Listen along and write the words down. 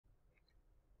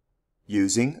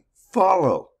using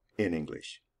follow in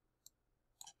English.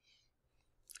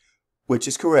 Which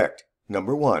is correct?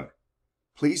 Number 1.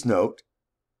 Please note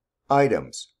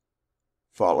items: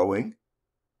 following,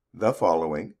 the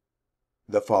following,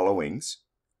 the followings,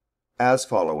 as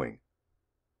following.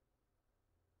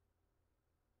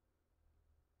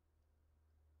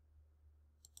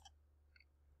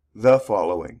 The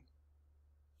following.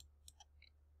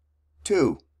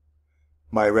 2.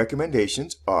 My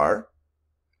recommendations are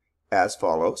as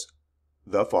follows,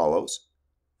 the follows,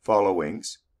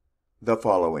 followings, the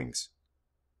followings.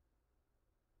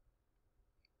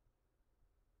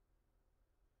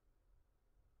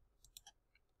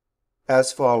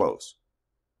 As follows.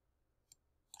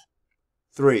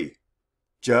 3.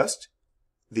 Just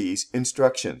these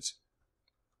instructions: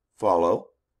 follow,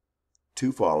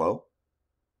 to follow,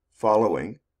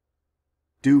 following,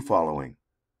 do following.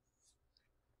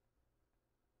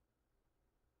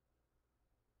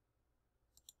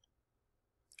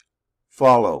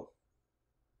 Follow.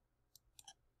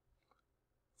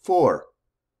 4.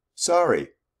 Sorry,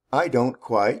 I don't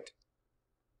quite.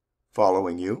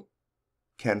 Following you,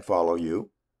 can follow you,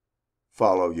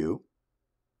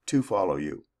 to follow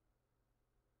you.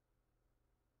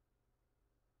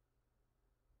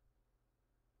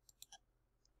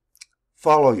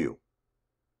 Follow you.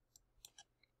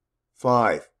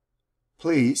 5.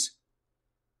 Please,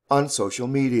 on social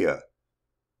media.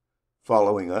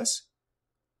 Following us,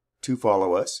 to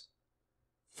follow us,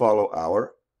 follow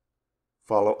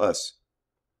us.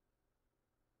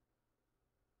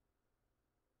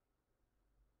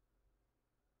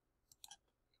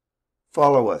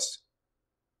 Follow us.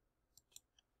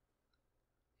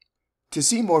 To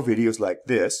see more videos like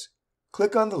this,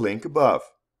 click on the link above.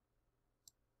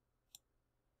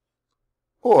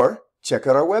 Or check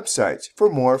out our websites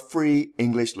for more free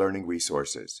English learning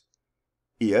resources: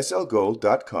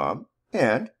 ESLgold.com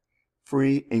and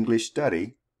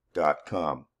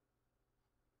freeenglishstudy.com.